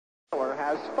Miller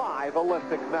has 5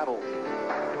 Olympic medals.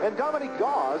 And Dominique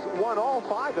Dawes won all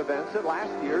 5 events at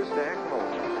last year's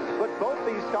Nationals. But both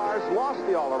these stars lost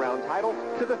the all-around title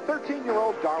to the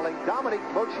 13-year-old darling Dominique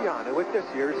Moceanu at this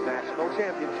year's National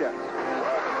Championships.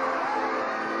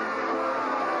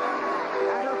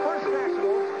 At her first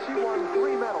Nationals, she won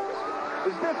 3 medals.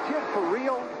 Is this kid for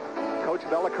real? Coach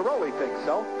Bella Caroli thinks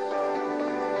so.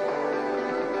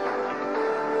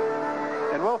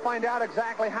 And we'll find out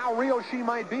exactly how real she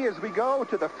might be as we go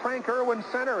to the Frank Erwin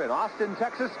Center in Austin,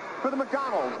 Texas for the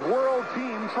McDonald's World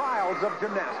Team Trials of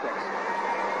Gymnastics.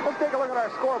 Let's take a look at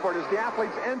our scoreboard as the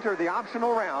athletes enter the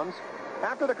optional rounds.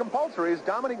 After the compulsories,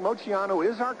 Dominique Moceanu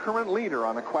is our current leader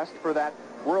on a quest for that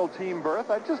World Team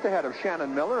berth, just ahead of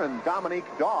Shannon Miller and Dominique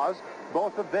Dawes,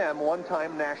 both of them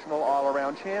one-time national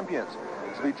all-around champions.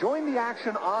 So we join the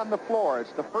action on the floor.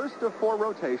 It's the first of 4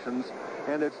 rotations,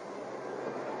 and it's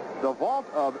the vault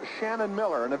of Shannon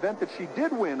Miller, an event that she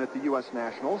did win at the U.S.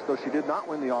 Nationals, though she did not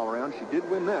win the all-around. She did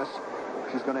win this.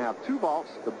 She's going to have 2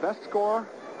 vaults. The best score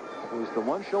is the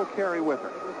one she'll carry with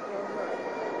her.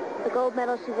 The gold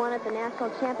medal she won at the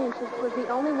National Championships was the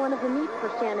only one of the meet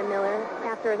for Shannon Miller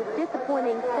after a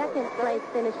disappointing second-place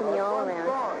finish in the all-around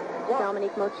to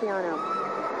Dominique Moceanu.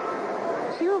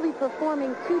 She will be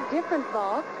performing 2 different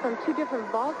vaults from 2 different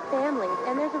vault families,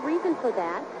 and there's a reason for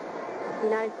that. The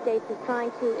United States is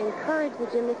trying to encourage the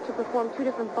gymnast to perform 2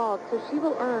 different vaults, so she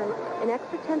will earn an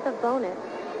extra 10th of bonus,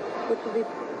 which will be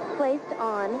placed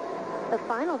on the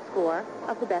final score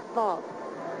of the best vault.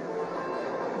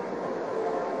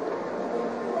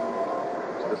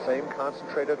 It's the same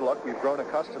concentrated look we've grown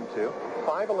accustomed to.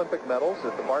 5 Olympic medals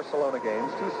at the Barcelona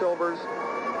Games, 2 silvers,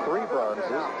 3 bronzes.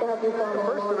 The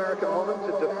first American woman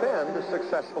to defend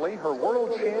successfully her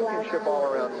World Championship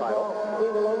all-around title.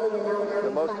 The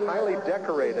most highly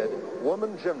decorated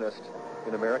woman gymnast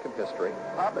in American history.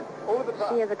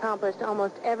 She has accomplished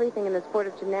almost everything in the sport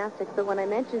of gymnastics, but when I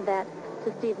mentioned that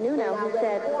to Steve Nuno, who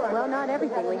said, well, not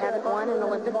everything. We haven't won an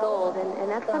Olympic gold, and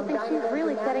that's something she's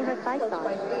really setting her sights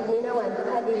on.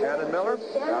 Shannon Miller,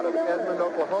 out of Edmond,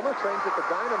 Oklahoma, trains at the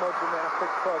Dynamo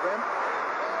Gymnastics program.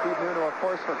 Steve Nuno, of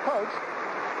course, her coach.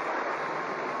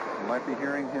 You might be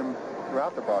hearing him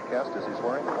throughout the broadcast as he's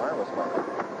wearing the wireless mic.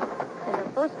 And her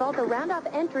first vault, the round-off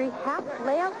entry, half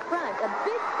layout front, a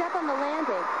big step on the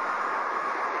landing.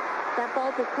 That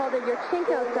vault is called a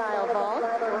Yurchenko-style vault.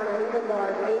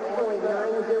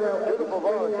 Beautiful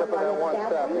vault, except for that one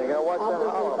step. You gotta watch that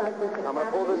hollow. I'm gonna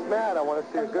pull this mat. I want to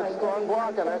see a good, strong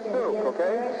block on that stoop,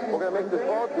 okay? We're gonna make this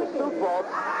vault, the stoop vault,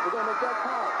 we're gonna make that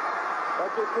count.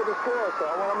 That's just for the score, so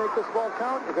I want to make this vault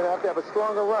count. You're gonna have to have a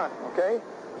stronger run, okay?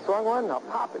 Strong run? Now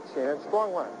pop it, Shannon.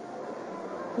 Strong run.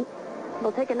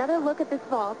 We'll take another look at this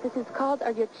vault. This is called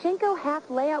a Yurchenko half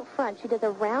layout front. She does a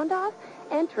round-off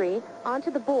entry onto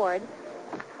the board,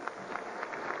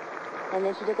 and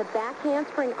then she does a back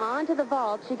handspring onto the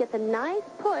vault. She gets a nice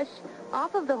push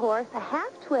off of the horse, a half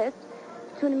twist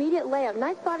to an immediate layup.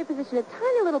 Nice body position, a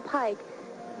tiny little pike.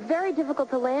 Very difficult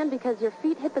to land because your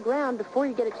feet hit the ground before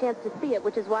you get a chance to see it,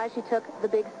 which is why she took the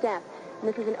big step. And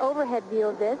this is an overhead view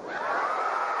of this.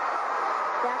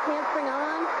 Back handspring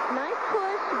on, nice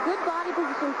push, good body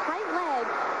position, tight leg.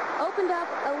 Opened up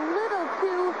a little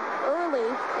too early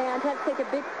and had to take a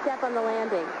big step on the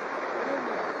landing.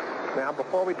 Now,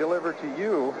 before we deliver to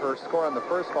you her score on the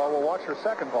first vault, we'll watch her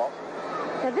second vault.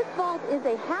 Now, this vault is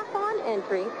a half-on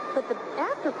entry, but the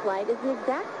after flight is the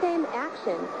exact same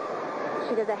action.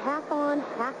 She does a half-on,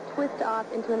 half-twist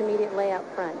off into an immediate layout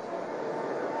front.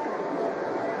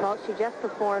 The vault she just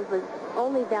performed was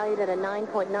only valued at a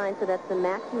 9.9, so that's the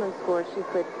maximum score she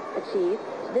could achieve.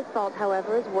 This vault,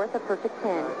 however, is worth a perfect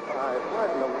 10. What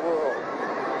in the world?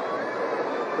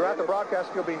 Throughout the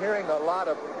broadcast, you'll be hearing a lot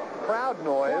of crowd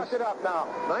noise. Walk it up now.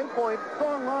 9 point.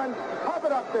 Strong run. Pop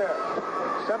it up there.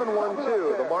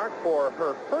 712, the mark for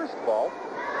her first vault.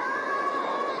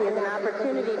 She has an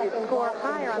opportunity to score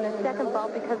higher on the second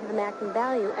vault because of the maximum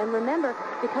value. And remember,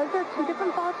 because there are 2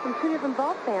 different vaults from 2 different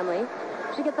vault families,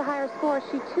 if she gets a higher score,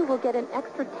 she too will get an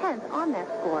extra 10th on that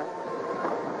score.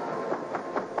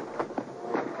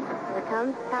 Here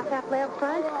comes half layout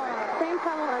front. Same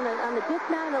problem on the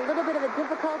dismount and a little bit of a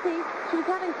difficulty. She was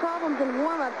having problems in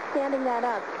warm-up standing that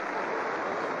up.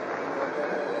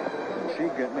 She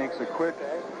makes a quick,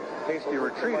 hasty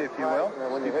retreat, if you will.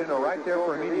 Steve Nuno right there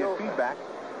for immediate feedback.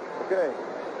 Okay.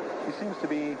 She seems to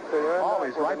be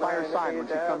always right by her side when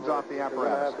she comes off the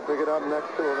apparatus. Have to pick it up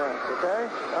next 2 events, okay?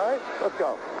 All right, let's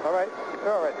go. All right,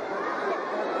 all right.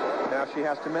 Now she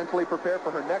has to mentally prepare for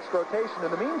her next rotation.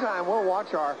 In the meantime, we'll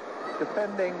watch our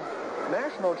defending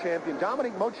national champion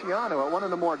Dominique Moceanu at one of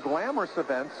the more glamorous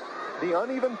events, the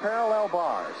uneven parallel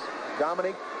bars.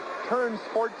 Dominique turns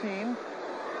 14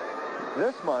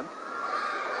 this month.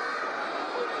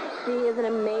 She is an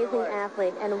amazing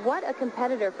athlete, and what a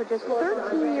competitor for just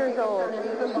 13 years old. She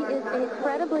is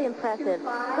incredibly impressive.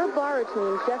 Her bar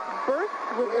routine just bursts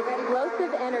with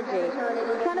explosive energy.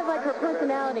 It's kind of like her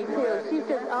personality, too. She's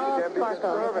just all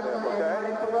sparkle.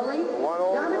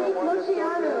 Dominique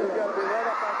Moceanu. You've got to be right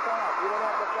up on top. You don't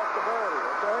have the flexibility,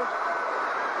 okay?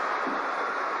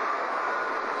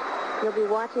 You'll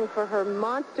be watching for her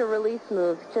monster release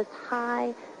moves, just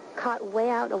high, caught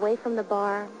way out, away from the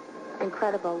bar.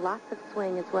 Incredible. Lots of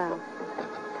swing as well.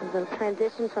 Comes a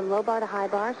transition from low bar to high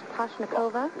bar.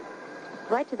 Pashnikova.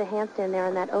 Right to the handstand there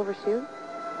on that overshoot.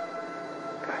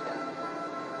 Good.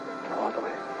 All the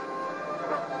way.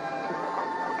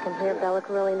 And here Bella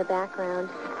Caroli in the background.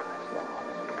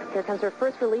 Here comes her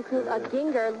first release move, a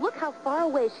Ginger. Look how far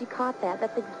away she caught that.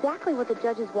 That's exactly what the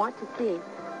judges want to see.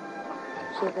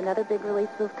 She has another big release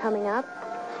move coming up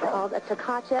called a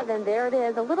Tkachev, and there it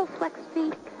is. A little flex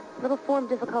feet. Little form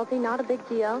difficulty, not a big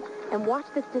deal. And watch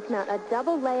this dismount. A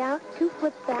double layout, 2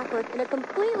 flips backwards in a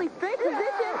completely straight position.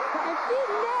 And she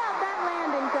nailed that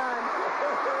landing, John.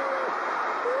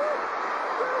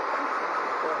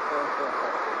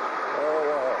 Oh,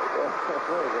 wow.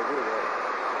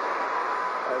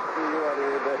 I see you on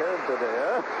the head today,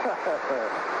 huh?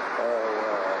 Oh,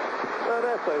 wow. Well,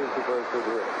 that's how you're supposed to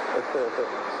do it.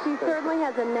 She certainly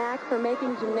has a knack for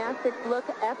making gymnastics look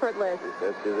effortless.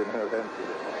 That she didn't have hands to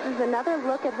do. This is another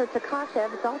look at her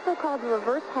Tkachev. It's also called a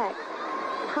reverse hex.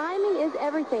 Timing is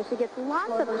everything. She gets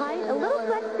lots of height, a little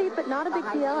flex feet, but not a big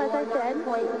deal, as I said.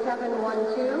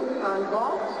 9.712 on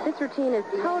vault. This routine is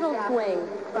total swing.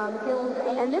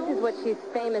 And this is what she's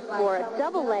famous for, a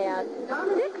double layout,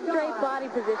 6 straight body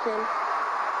position.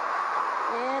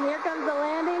 And here comes the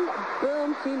landing.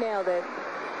 Boom, she nailed it.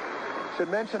 Should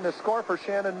mention the score for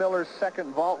Shannon Miller's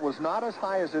second vault was not as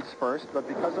high as its first, but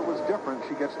because it was different,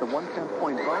 she gets the 1/10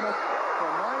 point bonus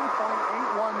for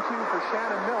 9.812 for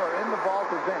Shannon Miller in the vault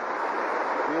event.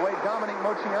 We await Dominique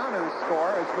Moceanu's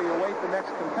score as we await the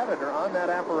next competitor on that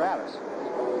apparatus.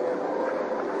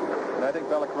 And I think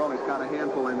Bella Caroli's got a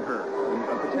handful in her.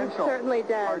 A potential certainly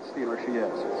does. heart stealer she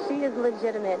is. She is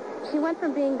legitimate. She went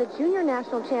from being the junior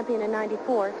national champion in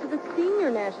 94 to the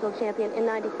senior national champion in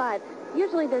 95.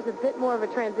 Usually there's a bit more of a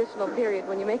transitional period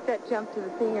when you make that jump to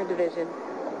the senior division.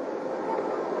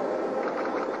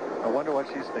 I wonder what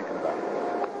she's thinking about.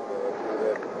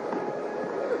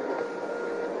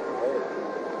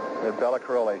 And Bella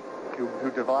Caroli, who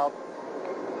developed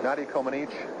Nadia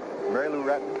Comaneci, Mary Lou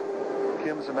Retton,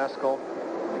 Kim Zmeskal.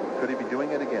 Could he be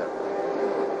doing it again?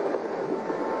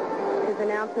 His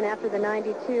announcement after the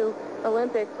 92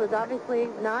 Olympics was obviously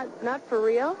not for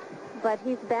real, but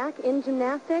he's back in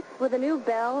gymnastics with a new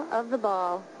belle of the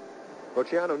ball.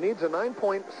 Moceanu needs a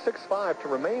 9.65 to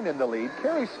remain in the lead.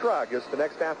 Carrie Strug is the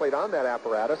next athlete on that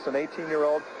apparatus, an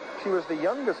 18-year-old. She was the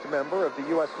youngest member of the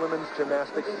U.S. women's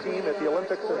gymnastics team at the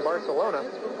Olympics in Barcelona.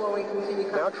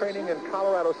 Now training in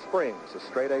Colorado Springs, a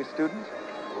straight-A student.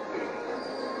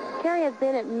 Carrie has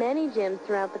been at many gyms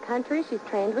throughout the country. She's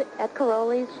trained at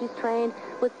Caroli's. She's trained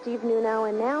with Steve Nuno.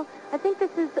 And now I think this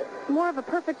is more of a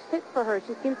perfect fit for her.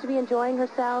 She seems to be enjoying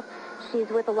herself. She's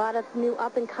with a lot of new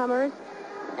up-and-comers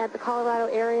at the Colorado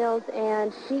Aerials.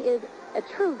 And she is a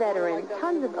true veteran.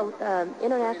 Tons of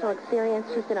international experience.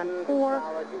 She's been on 4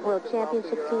 World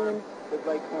Championship teams.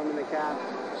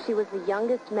 She was the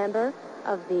youngest member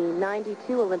of the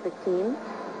 92 Olympic team.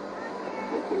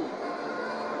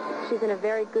 She's in a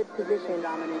very good position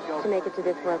to make it to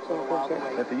this World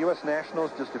Championship. At the U.S.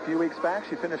 Nationals just a few weeks back,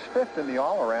 she finished 5th in the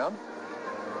all-around,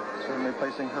 certainly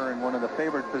placing her in one of the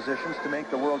favored positions to make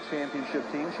the World Championship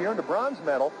team. She earned a bronze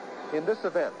medal in this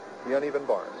event, the uneven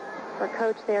bars. Her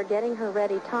coach there getting her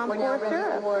ready, Tom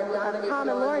Forster, of Tom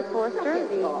and Lori Forster,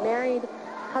 the married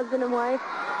husband and wife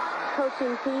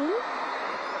coaching team.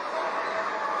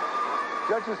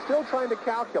 Judges still trying to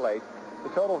calculate the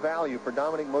total value for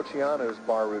Dominique Moceanu's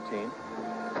bar routine.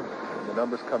 The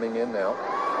numbers coming in now.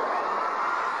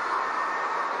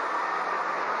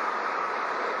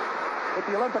 At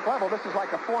the Olympic level, this is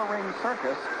like a 4-ring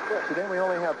circus. Today we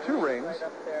only have 2 rings.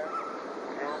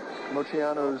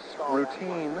 Moceanu's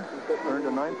routine earned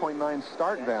a 9.9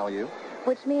 start value.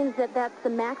 Which means that that's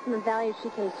the maximum value she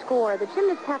can score. The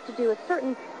gymnasts have to do a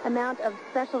certain amount of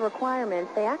special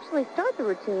requirements. They actually start the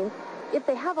routine, if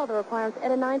they have all the requirements,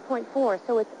 at a 9.4.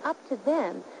 So it's up to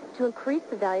them to increase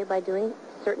the value by doing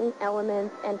certain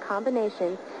elements and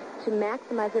combinations to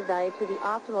maximize the value to the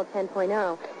optimal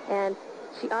 10.0. And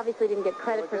she obviously didn't get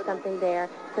credit for something there,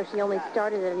 so she only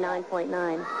started at a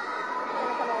 9.9.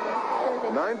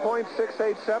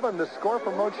 9.687, the score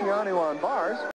for Moceanu on bars.